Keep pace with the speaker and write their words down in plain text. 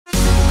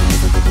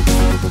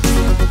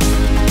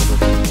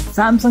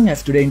Samsung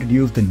has today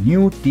introduced the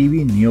new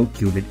TV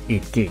NQ8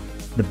 8K.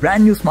 The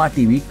brand new smart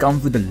TV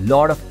comes with a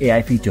lot of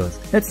AI features.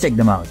 Let's check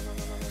them out.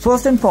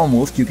 First and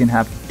foremost, you can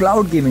have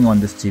cloud gaming on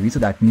this TV, so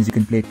that means you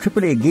can play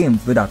AAA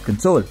games without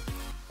console.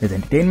 There's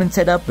entertainment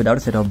setup without a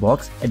set-top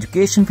box,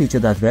 education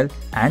features as well,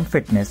 and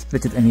fitness,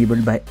 which is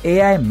enabled by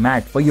AI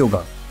mat for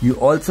yoga. You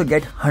also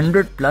get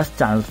 100 plus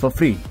channels for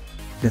free.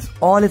 This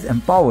all is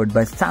empowered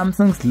by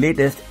Samsung's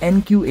latest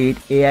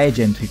NQ8 AI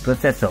Gen 3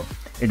 processor.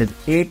 It is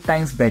 8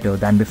 times better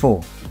than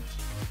before.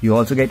 You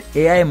also get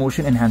AI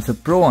Motion Enhancer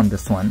Pro on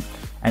this one,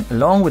 and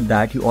along with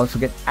that you also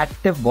get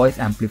active voice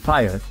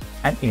amplifiers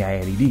and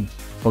AI LED.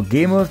 For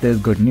gamers, there's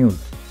good news.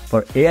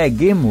 For AI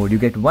game mode, you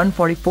get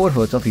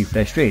 144Hz of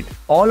refresh rate.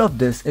 All of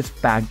this is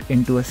packed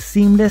into a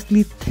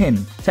seamlessly thin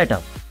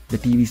setup. The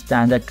TV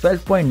stands at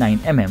 12.9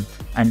 mm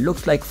and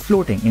looks like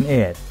floating in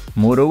air.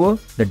 Moreover,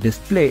 the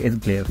display is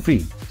glare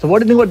free. So what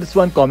do you think about this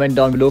one? Comment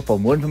down below. For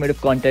more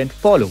informative content,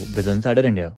 follow Business Insider India.